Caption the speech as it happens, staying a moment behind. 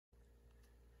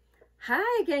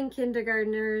Hi again,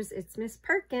 kindergartners. It's Miss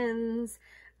Perkins.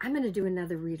 I'm going to do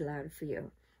another read aloud for you.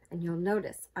 And you'll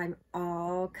notice I'm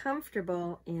all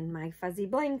comfortable in my fuzzy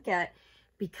blanket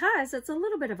because it's a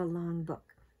little bit of a long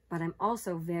book. But I'm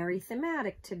also very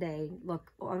thematic today.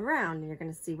 Look around and you're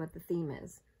going to see what the theme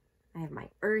is. I have my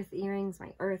earth earrings,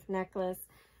 my earth necklace.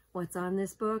 What's on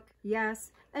this book?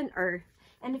 Yes, an earth.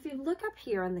 And if you look up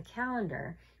here on the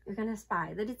calendar, you're going to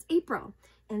spy that it's April.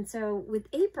 And so with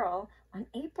April, on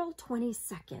April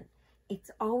 22nd, it's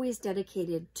always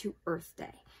dedicated to Earth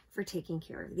Day for taking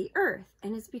care of the earth.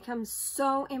 And it's become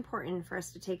so important for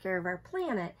us to take care of our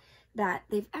planet that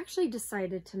they've actually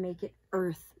decided to make it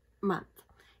Earth Month.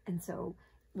 And so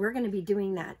we're going to be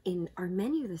doing that in our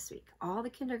menu this week. All the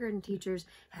kindergarten teachers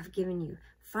have given you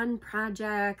fun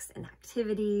projects and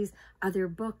activities, other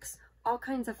books, all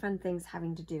kinds of fun things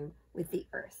having to do with the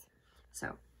earth.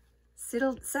 So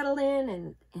settle in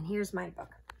and here's my book.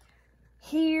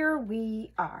 Here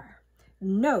we are.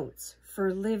 Notes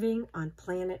for Living on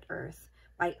Planet Earth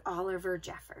by Oliver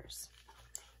Jeffers.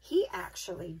 He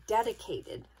actually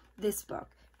dedicated this book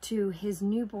to his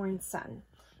newborn son.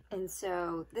 And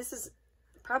so this is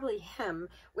probably him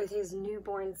with his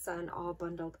newborn son all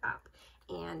bundled up.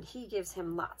 And he gives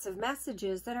him lots of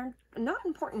messages that are not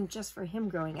important just for him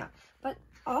growing up, but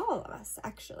all of us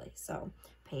actually. So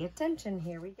pay attention.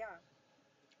 Here we go.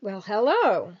 Well,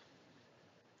 hello.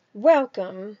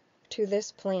 Welcome to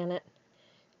this planet.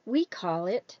 We call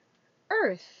it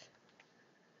Earth.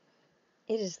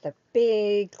 It is the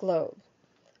big globe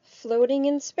floating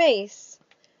in space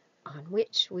on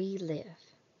which we live.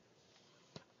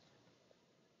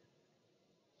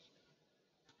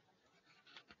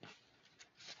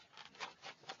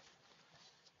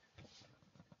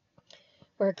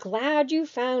 We're glad you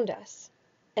found us,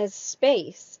 as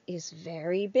space is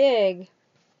very big.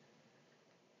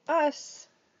 Us,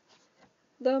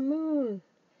 the moon,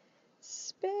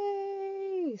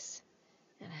 space,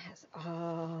 and it has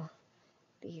all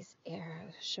these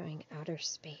arrows showing outer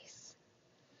space.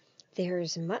 There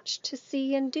is much to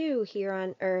see and do here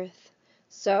on Earth,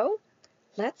 so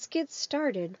let's get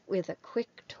started with a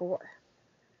quick tour.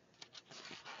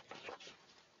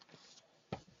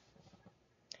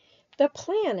 The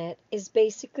planet is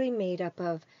basically made up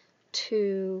of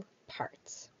two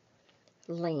parts,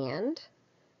 land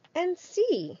and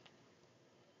sea,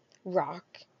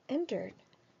 rock and dirt,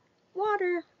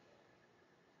 water.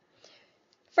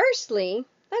 Firstly,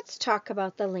 let's talk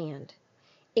about the land.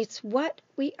 It's what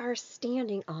we are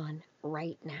standing on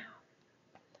right now.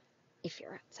 If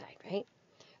you're outside, right?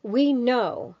 We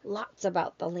know lots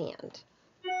about the land.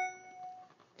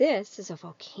 This is a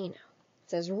volcano. It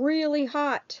says really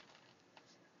hot.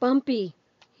 Bumpy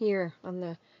here on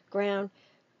the ground.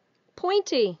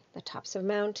 Pointy, the tops of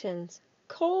mountains.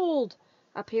 Cold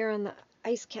up here on the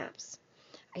ice caps.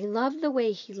 I love the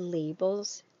way he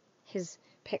labels his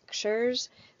pictures.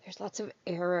 There's lots of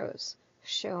arrows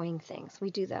showing things. We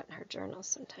do that in our journals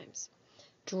sometimes.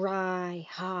 Dry,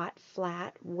 hot,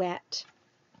 flat, wet.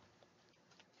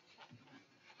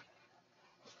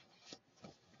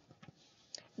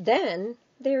 Then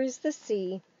there is the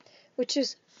sea, which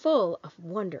is full of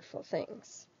wonderful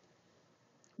things.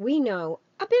 We know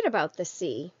a bit about the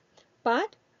sea,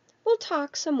 but we'll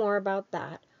talk some more about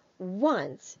that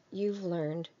once you've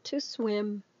learned to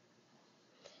swim.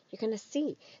 You're going to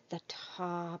see the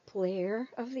top layer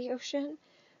of the ocean,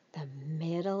 the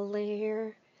middle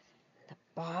layer, the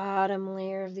bottom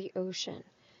layer of the ocean.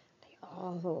 They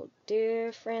all hold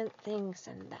different things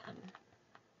in them.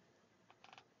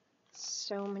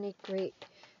 So many great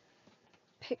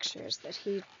pictures that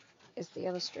he is the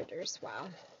illustrator as well.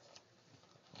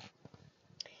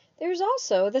 There's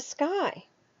also the sky,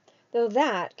 though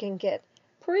that can get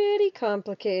pretty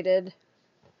complicated.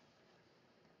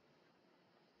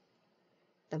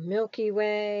 The Milky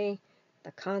Way,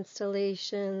 the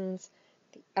constellations,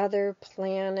 the other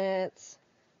planets,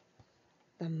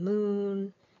 the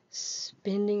moon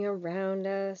spinning around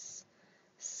us.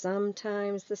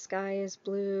 Sometimes the sky is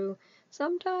blue,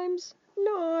 sometimes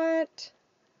not.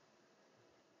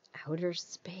 Outer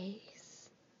space.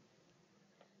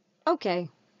 Okay,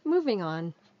 moving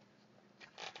on.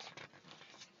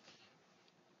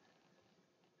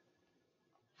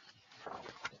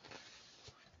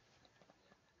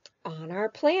 On our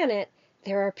planet,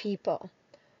 there are people.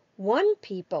 One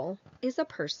people is a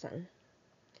person.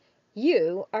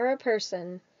 You are a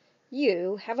person.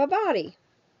 You have a body.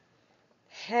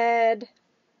 Head,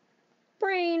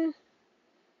 brain,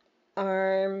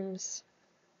 arms,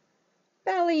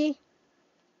 belly,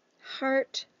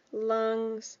 heart,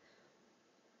 lungs,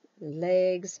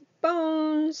 legs,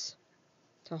 bones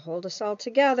to hold us all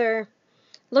together,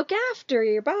 Look after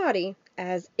your body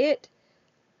as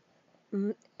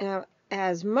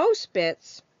most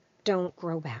bits don't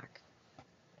grow back.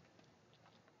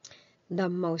 The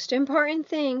most important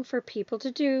thing for people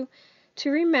to do to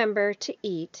remember to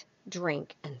eat,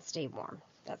 drink, and stay warm.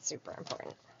 That's super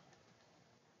important.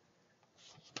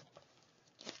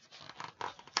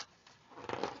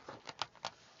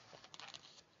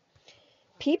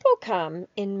 People come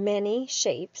in many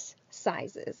shapes,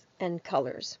 sizes, and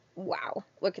colors. Wow,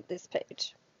 look at this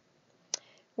page.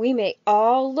 We may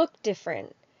all look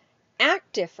different,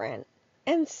 act different,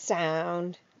 and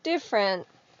sound different.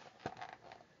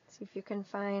 See if you can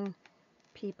find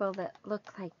people that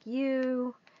look like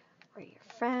you, or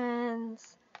your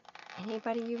friends,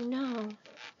 anybody you know.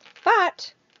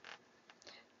 But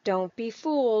don't be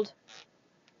fooled.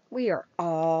 We are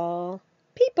all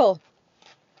people.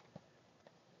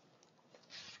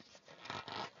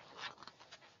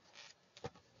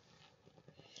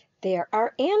 There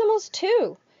are animals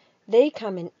too. They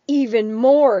come in even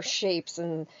more shapes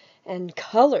and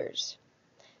colors.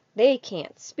 They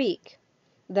can't speak,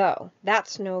 though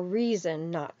that's no reason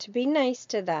not to be nice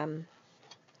to them.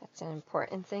 That's an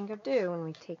important thing to do when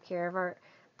we take care of our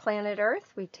planet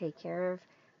Earth. We take care of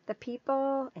the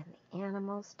people and the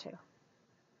animals too.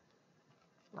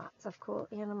 Lots of cool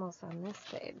animals on this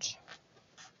page.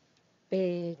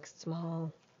 Big,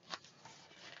 small.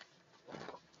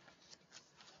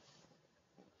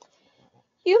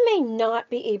 You may not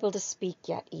be able to speak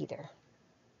yet either.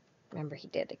 Remember, he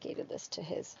dedicated this to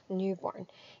his newborn.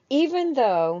 Even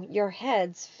though your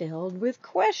head's filled with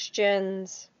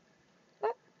questions.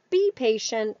 But be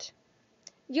patient.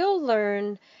 You'll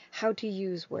learn how to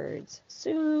use words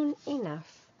soon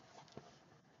enough.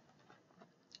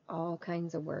 All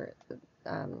kinds of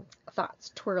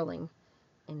thoughts twirling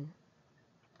in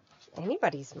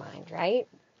anybody's mind, right?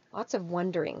 Lots of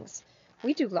wonderings.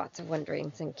 We do lots of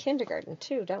wonderings in kindergarten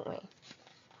too, don't we?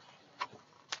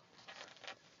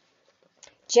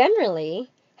 Generally,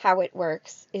 how it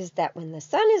works is that when the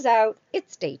sun is out,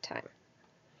 it's daytime.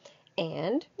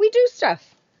 And we do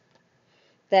stuff.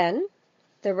 Then,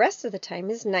 the rest of the time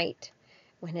is night.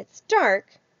 When it's dark,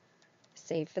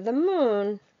 save for the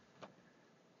moon,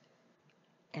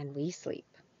 and we sleep.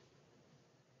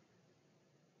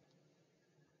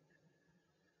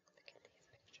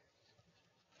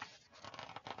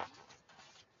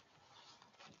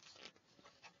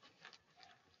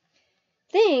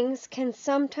 Things can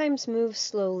sometimes move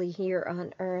slowly here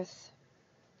on Earth.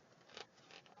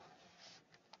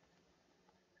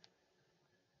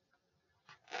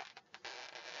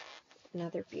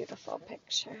 Another beautiful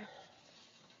picture.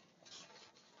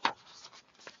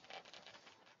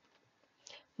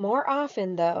 More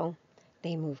often, though,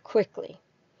 they move quickly.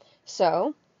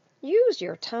 So, use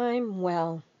your time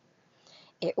well.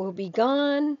 It will be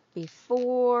gone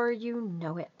before you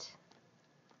know it.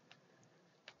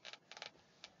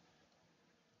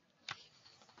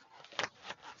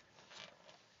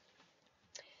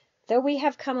 Though we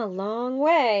have come a long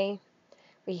way,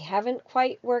 we haven't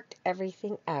quite worked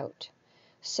everything out.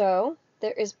 So,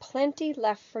 there is plenty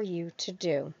left for you to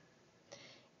do.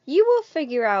 You will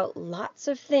figure out lots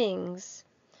of things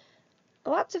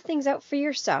out for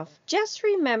yourself. Just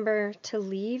remember to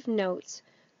leave notes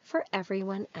for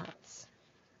everyone else.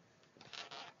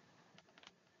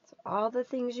 So all the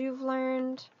things you've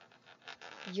learned,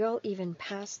 you'll even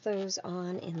pass those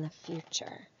on in the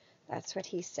future. That's what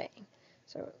he's saying.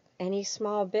 So any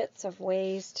small bits of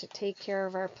ways to take care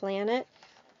of our planet,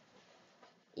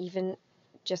 even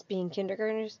just being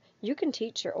kindergartners, you can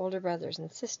teach your older brothers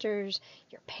and sisters,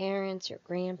 your parents, your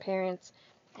grandparents,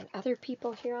 and other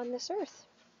people here on this earth.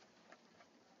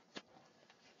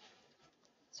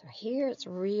 So here it's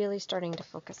really starting to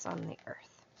focus on the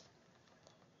earth.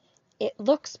 It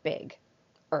looks big,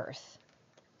 Earth,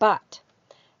 but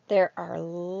there are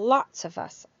lots of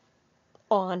us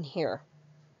on here.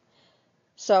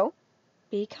 So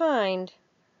be kind.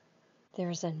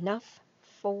 There's enough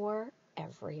for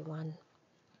everyone.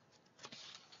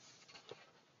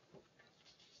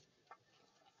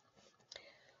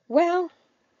 Well,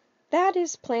 that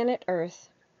is planet Earth.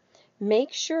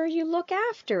 Make sure you look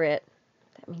after it.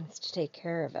 That means to take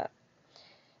care of it,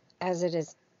 as it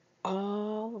is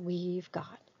all we've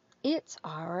got. It's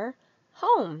our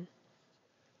home.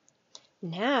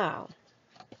 Now,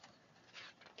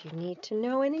 if you need to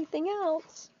know anything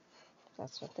else,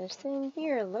 that's what they're saying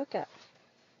here. Look up.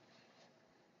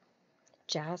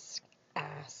 Just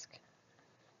ask.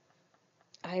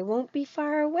 I won't be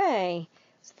far away.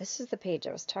 So this is the page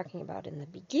I was talking about in the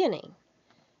beginning.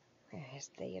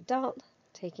 There's the adult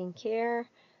taking care,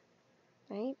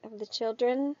 right, of the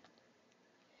children.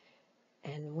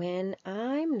 And when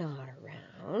I'm not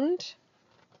around,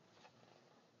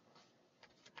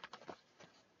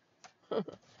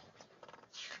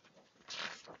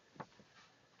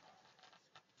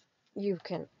 you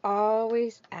can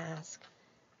always ask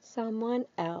someone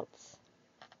else.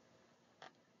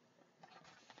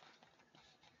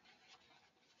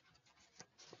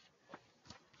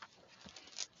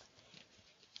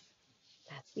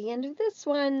 That's the end of this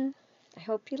one. I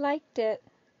hope you liked it.